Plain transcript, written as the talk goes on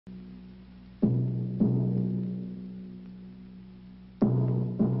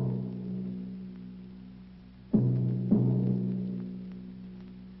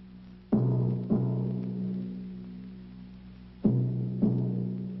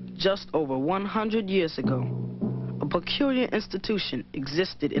just over 100 years ago, a peculiar institution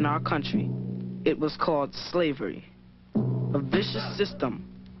existed in our country. It was called slavery, a vicious system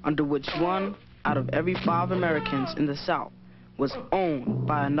under which 1 out of every 5 Americans in the South was owned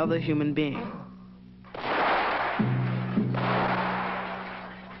by another human being.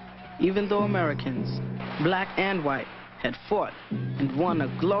 Even though Americans, black and white, had fought and won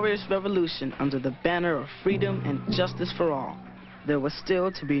a glorious revolution under the banner of freedom and justice for all, there was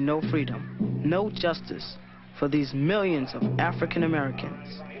still to be no freedom, no justice for these millions of African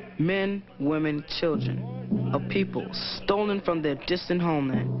Americans, men, women, children, a people stolen from their distant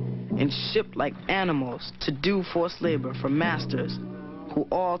homeland and shipped like animals to do forced labor for masters who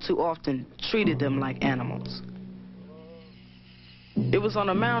all too often treated them like animals. It was on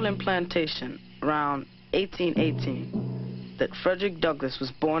a Maryland plantation around 1818 that Frederick Douglass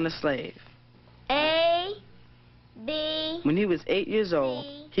was born a slave. A, B. When he was 8 years old,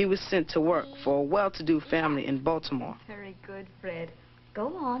 he was sent to work for a well-to-do family in Baltimore. Very good, Fred.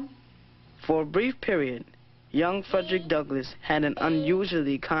 Go on. For a brief period, young Frederick Douglass had an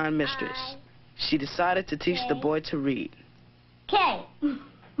unusually kind mistress. She decided to teach the boy to read. K.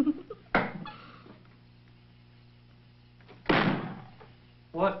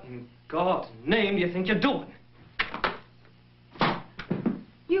 What in God's name do you think you're doing?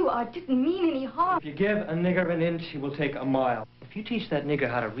 You didn't mean any harm. If you give a nigger an inch, he will take a mile. If you teach that nigger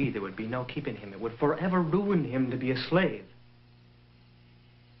how to read, there would be no keeping him. It would forever ruin him to be a slave.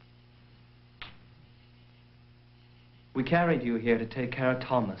 We carried you here to take care of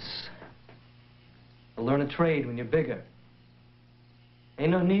Thomas. To learn a trade when you're bigger.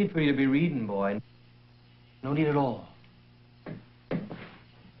 Ain't no need for you to be reading, boy. No need at all.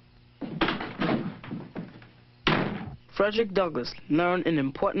 Frederick Douglass learned an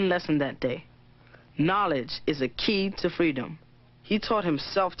important lesson that day. Knowledge is a key to freedom. He taught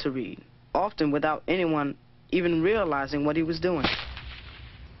himself to read, often without anyone even realizing what he was doing.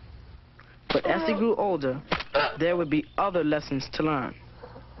 But as he grew older, there would be other lessons to learn.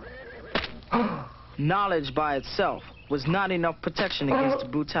 Knowledge by itself was not enough protection against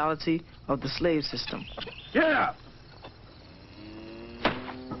the brutality of the slave system. Yeah!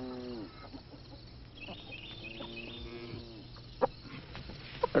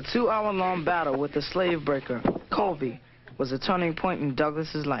 A 2-hour-long battle with the slave breaker, Covey, was a turning point in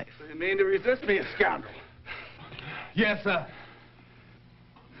Douglass's life. You mean to resist me, a scoundrel? Yes, sir.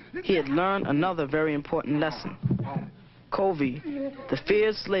 He had learned another very important lesson. Covey, the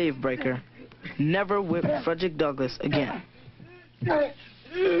feared slave breaker, never whipped Frederick Douglass again.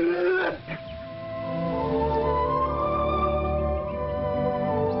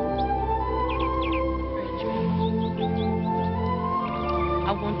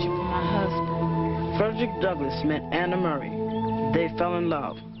 I want you for my husband. Frederick Douglass met Anna Murray. They fell in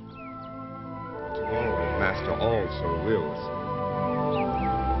love. Tomorrow, Master also wills.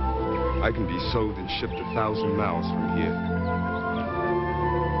 I can be sold and shipped 1,000 miles from here.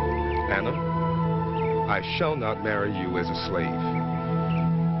 Anna, I shall not marry you as a slave.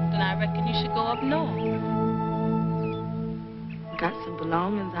 Then I reckon you should go up north. Got some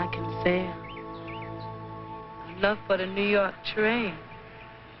belongings I can sell. Enough for the New York train.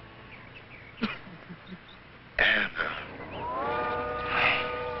 Anna.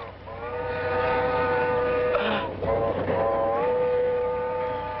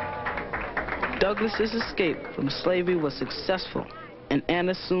 Douglass's escape from slavery was successful, and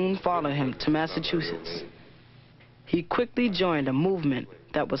Anna soon followed him to Massachusetts. He quickly joined a movement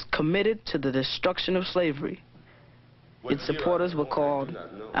that was committed to the destruction of slavery. Its supporters were called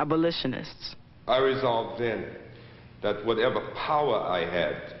abolitionists. I resolved then that whatever power I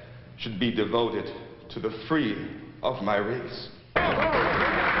had should be devoted to the freeing of my race. My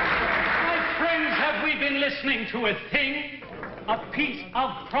friends, have we been listening to a thing, a piece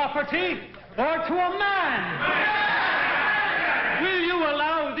of property, or to a man? Will you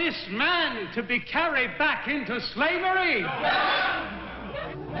allow this man to be carried back into slavery?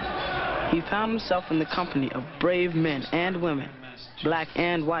 He found himself in the company of brave men and women, black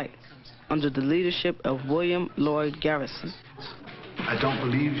and white, under the leadership of William Lloyd Garrison. I don't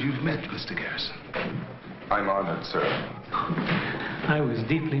believe you've met Mr. Garrison. I'm honored, sir. I was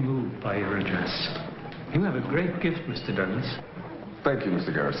deeply moved by your address. You have a great gift, Mr. Douglass. Thank you,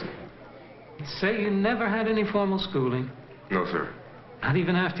 Mr. Garrison. You say you never had any formal schooling? No, sir. Not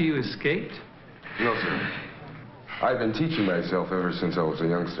even after you escaped? No, sir. I've been teaching myself ever since I was a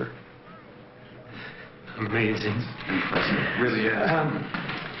youngster. Amazing. Impressive. Really is.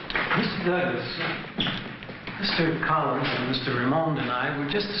 Mr. Douglass, Mr. Collins and Mr. Raymond and I were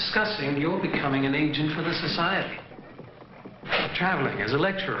just discussing your becoming an agent for the society. traveling as a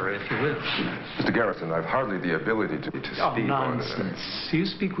lecturer, if you will. Mr. Garrison, I've hardly the ability to speak on... Nonsense. You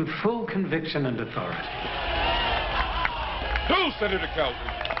speak with full conviction and authority. No, Senator Calvin.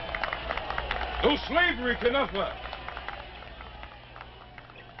 No slavery can offer.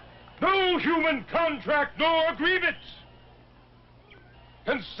 No human contract nor agreement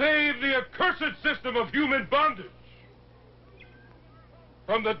can save the accursed system of human bondage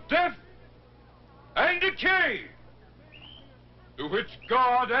from the death and decay to which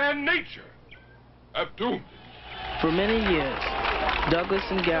God and nature have doomed. For many years, Douglass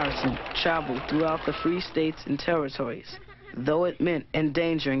and Garrison traveled throughout the free states and territories, though it meant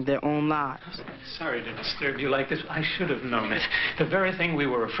endangering their own lives. Sorry to disturb you like this. I should have known it. The very thing we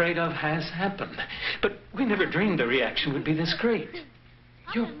were afraid of has happened. But we never dreamed the reaction would be this great.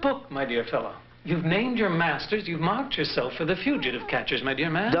 Your book, my dear fellow. You've named your masters. You've marked yourself for the fugitive catchers, my dear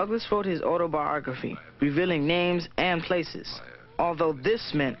man. Douglass wrote his autobiography, revealing names and places, although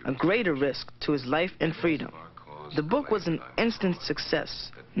this meant a greater risk to his life and freedom. The book was an instant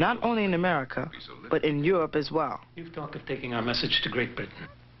success, not only in America, but in Europe as well. You've talked of taking our message to Great Britain.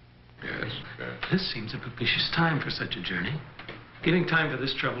 Yes. This seems a propitious time for such a journey, giving time for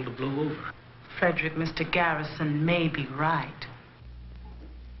this trouble to blow over. Frederick, Mr. Garrison may be right.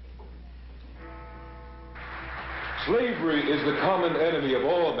 Slavery is the common enemy of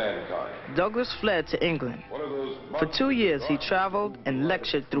all mankind. Douglass fled to England. For 2 years, he traveled and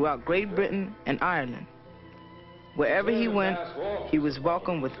lectured throughout Great Britain and Ireland. Wherever he went, he was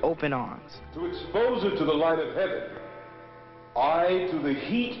welcomed with open arms. To expose it to the light of heaven, aye, to the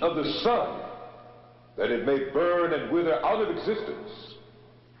heat of the sun, that it may burn and wither out of existence.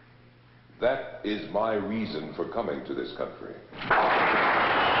 That is my reason for coming to this country.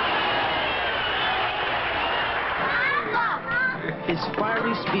 His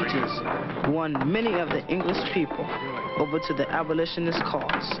fiery speeches won many of the English people over to the abolitionist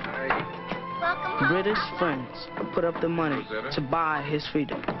cause. British friends put up the money to buy his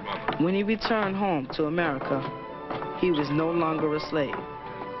freedom. When he returned home to America, he was no longer a slave.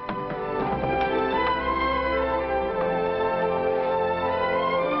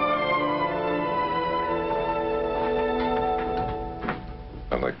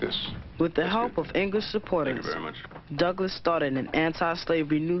 I like this. With the help of English supporters, Thank you very much. Douglass started an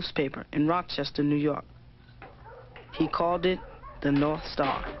anti-slavery newspaper in Rochester, New York. He called it the North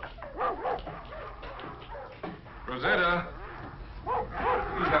Star. Rosetta,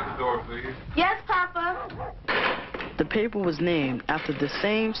 please have the door, please. Yes, Papa. The paper was named after the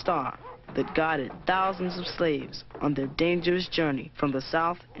same star that guided thousands of slaves on their dangerous journey from the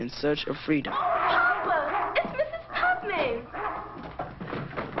South in search of freedom. Papa, it's Mrs. Tubman.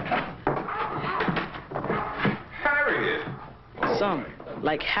 Harriet! Some,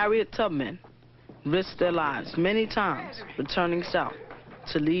 like Harriet Tubman, risked their lives many times returning south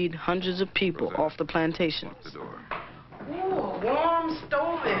to lead hundreds of people off the plantations. Ooh, warm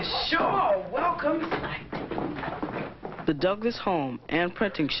stove is sure a welcome sight. The Douglass home and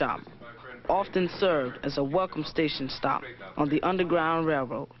printing shop often served as a welcome station stop on the Underground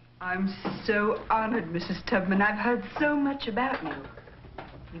Railroad. I'm so honored, Mrs. Tubman. I've heard so much about you.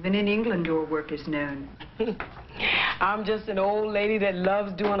 Even in England, your work is known. I'm just an old lady that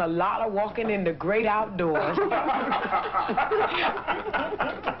loves doing a lot of walking in the great outdoors.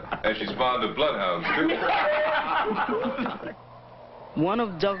 And she's fond of bloodhounds, too. One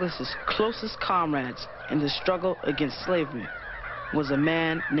of Douglass's closest comrades in the struggle against slavery was a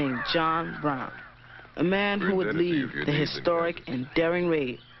man named John Brown, a man who would lead the historic and daring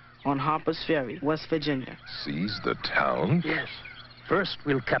raid on Harper's Ferry, West Virginia. Seize the town? Yes. First,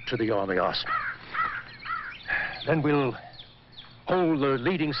 we'll capture the army arsenal. Then we'll hold the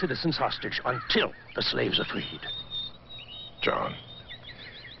leading citizens hostage until the slaves are freed. John,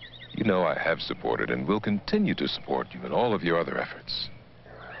 you know I have supported and will continue to support you in all of your other efforts.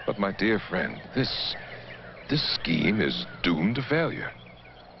 But my dear friend, this scheme is doomed to failure.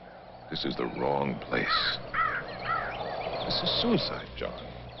 This is the wrong place. This is suicide, John.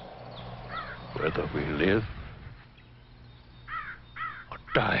 Whether we live or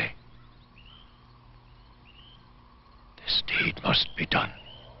die, this deed must be done.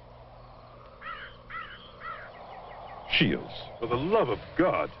 Shields, for the love of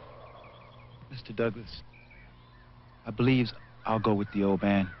God. Mr. Douglass, I believe I'll go with the old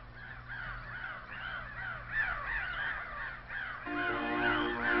man.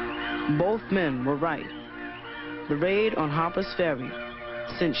 Both men were right. The raid on Harper's Ferry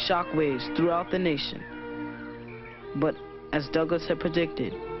sent shockwaves throughout the nation. But as Douglass had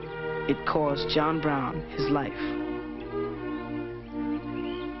predicted, it cost John Brown his life.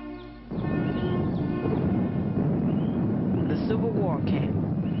 The Civil log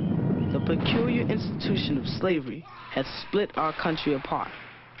camp. The peculiar institution of slavery had split our country apart,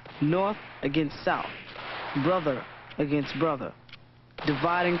 North against South, brother against brother,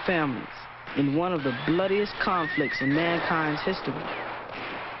 dividing families in one of the bloodiest conflicts in mankind's history.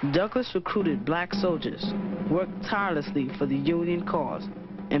 Douglass recruited black soldiers, worked tirelessly for the Union cause,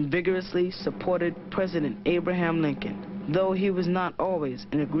 and vigorously supported President Abraham Lincoln, though he was not always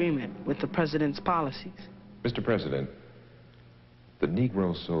in agreement with the president's policies. Mr. President, the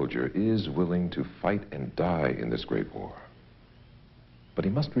Negro soldier is willing to fight and die in this great war. But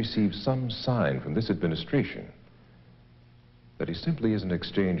he must receive some sign from this administration that he simply isn't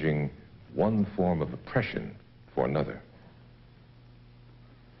exchanging one form of oppression for another.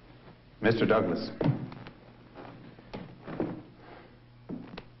 Mr. Douglass.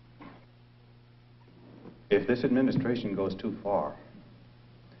 If this administration goes too far,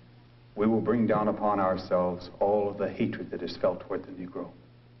 we will bring down upon ourselves all of the hatred that is felt toward the Negro.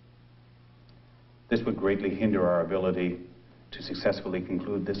 This would greatly hinder our ability to successfully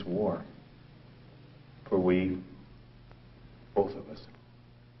conclude this war. For we, both of us,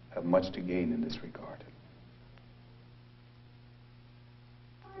 have much to gain in this regard.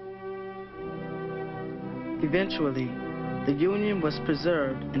 Eventually, the Union was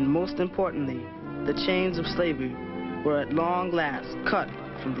preserved, and most importantly, the chains of slavery were at long last cut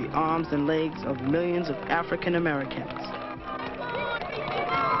from the arms and legs of millions of African Americans.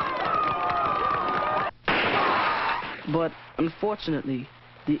 But unfortunately,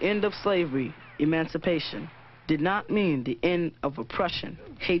 the end of slavery, emancipation, did not mean the end of oppression,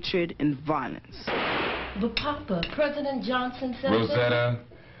 hatred, and violence. But Papa, President Johnson said... Rosetta,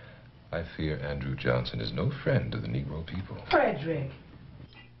 I fear Andrew Johnson is no friend to the Negro people. Frederick.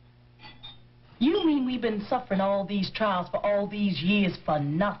 You mean we've been suffering all these trials for all these years for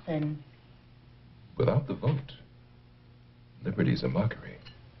nothing? Without the vote, liberty's a mockery.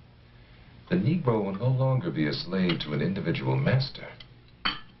 The Negro will no longer be a slave to an individual master.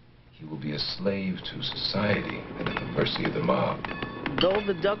 He will be a slave to society and at the mercy of the mob. Though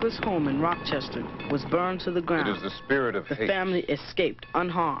the Douglass home in Rochester was burned to the ground, it is the spirit of hate. The family escaped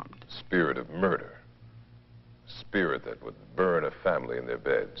unharmed. Spirit of murder. Spirit that would burn a family in their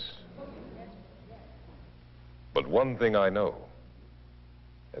beds. But one thing I know,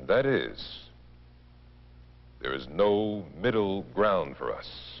 and that is, there is no middle ground for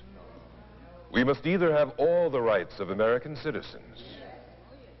us. We must either have all the rights of American citizens,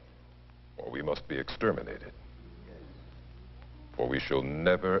 or we must be exterminated. For we shall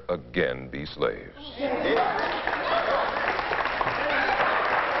never again be slaves.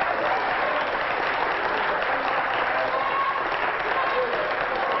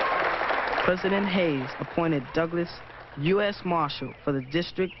 President Hayes appointed Douglass U.S. Marshal for the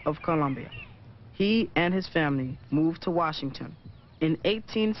District of Columbia. He and his family moved to Washington. In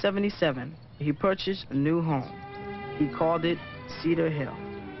 1877, he purchased a new home. He called it Cedar Hill.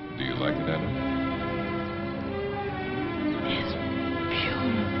 Do you like it, Anna? It's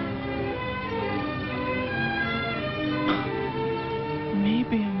beautiful.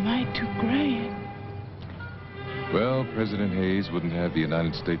 Maybe a mite too grand. Well, President Hayes wouldn't have the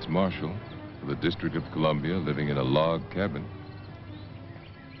United States Marshal for the District of Columbia living in a log cabin.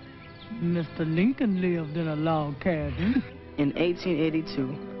 Mr. Lincoln lived in a log cabin. In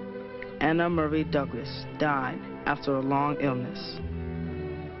 1882, Anna Murray Douglass died after a long illness.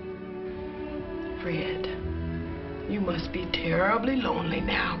 Fred, you must be terribly lonely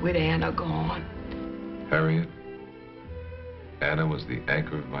now with Anna gone. Harriet, Anna was the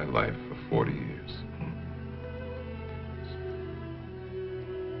anchor of my life for 40 years.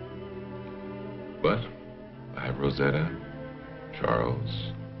 But I have Rosetta,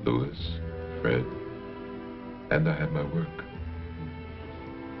 Charles, Louis, Fred, and I have my work.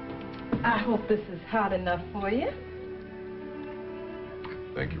 I hope this is hot enough for you.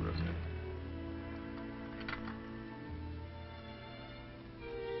 Thank you, Rosetta.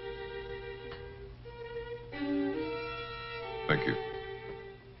 Thank you.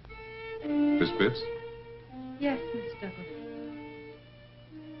 Miss Pitts? Yes, Miss Douglas.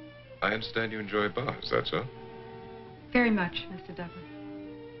 I understand you enjoy bars, that's so? Very much, Mr. Douglas.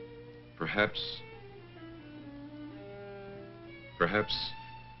 Perhaps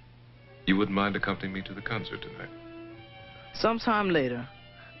you wouldn't mind accompanying me to the concert tonight. Sometime later,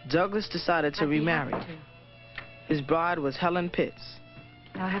 Douglas decided to remarry. His bride was Helen Pitts.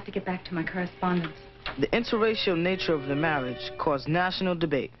 I'll have to get back to my correspondence. The interracial nature of the marriage caused national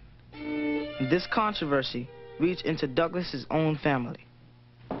debate. This controversy reached into Douglas's own family.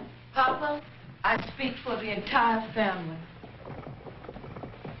 Papa, I speak for the entire family.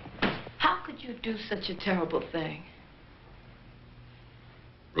 How could you do such a terrible thing?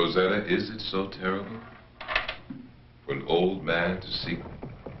 Rosetta, is it so terrible for an old man to seek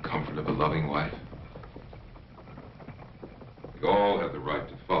comfort of a loving wife? We all have the right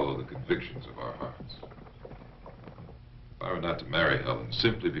to follow the convictions of our hearts. If I were not to marry Helen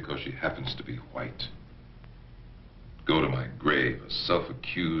simply because she happens to be white, go to my grave a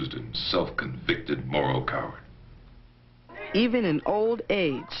self-accused and self-convicted moral coward. Even in old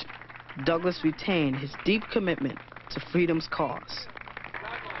age, Douglass retained his deep commitment to freedom's cause.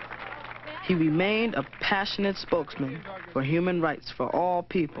 He remained a passionate spokesman for human rights for all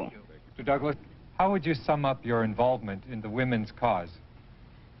people. Mr. Douglass, how would you sum up your involvement in the women's cause?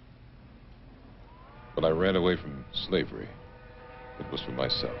 When I ran away from slavery, it was for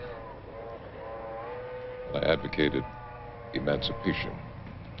myself. When I advocated emancipation,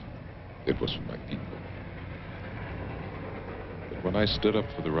 it was for my people. But when I stood up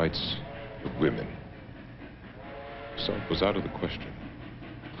for the rights of women, self was out of the question.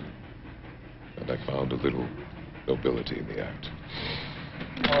 And I found a little nobility in the act.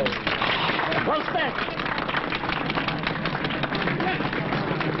 Oh. Well spent.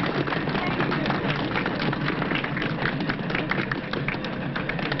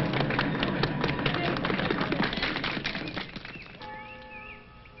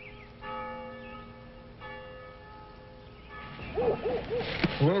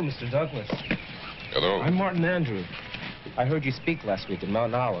 Hello, Mr. Douglass. Hello. I'm Martin Andrew. I heard you speak last week at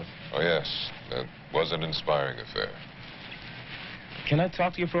Mount Olive. Oh, yes. That was an inspiring affair. Can I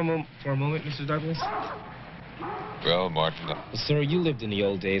talk to you for a moment, Mr. Douglass? Well, Martin... Sir, you lived in the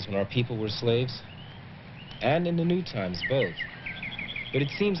old days when our people were slaves. And in the new times, both. But it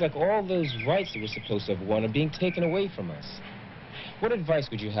seems like all those rights that we're supposed to have won are being taken away from us. What advice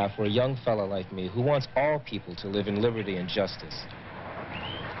would you have for a young fella like me who wants all people to live in liberty and justice?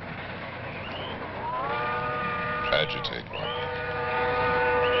 Agitate, Martin.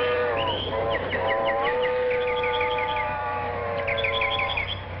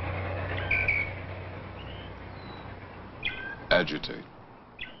 Agitate.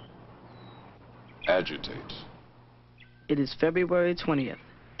 Agitate. It is February 20th,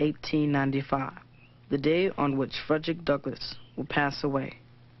 1895, the day on which Frederick Douglass will pass away.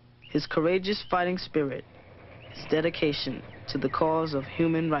 His courageous fighting spirit, his dedication to the cause of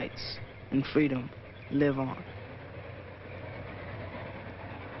human rights and freedom live on.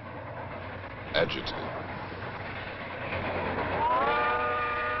 Agitate.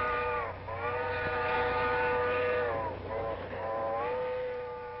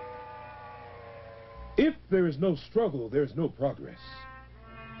 If there is no struggle, there's no progress.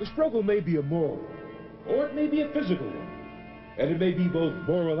 The struggle may be a moral one, or it may be a physical one. And it may be both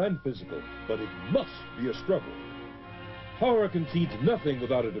moral and physical, but it must be a struggle. Power concedes nothing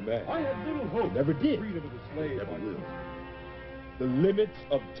without a demand. I had little hope. It never did. Freedom of the slave never will. The limits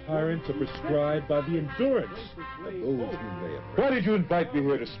of tyrants are prescribed by the endurance of those whom they oppress. Why did you invite me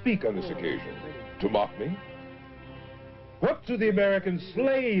here to speak on this occasion? To mock me? What to the American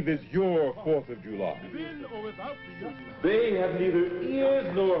slave is your 4th of July? They have neither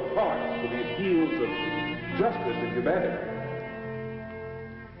ears nor hearts for the appeals of justice and humanity.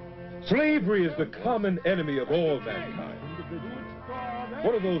 Slavery is the common enemy of all mankind.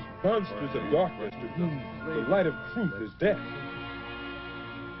 One of those monsters of darkness to whom the light of truth is death.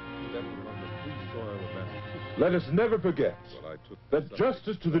 Let us never forget that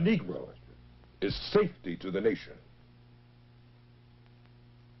justice to the Negro is safety to the nation.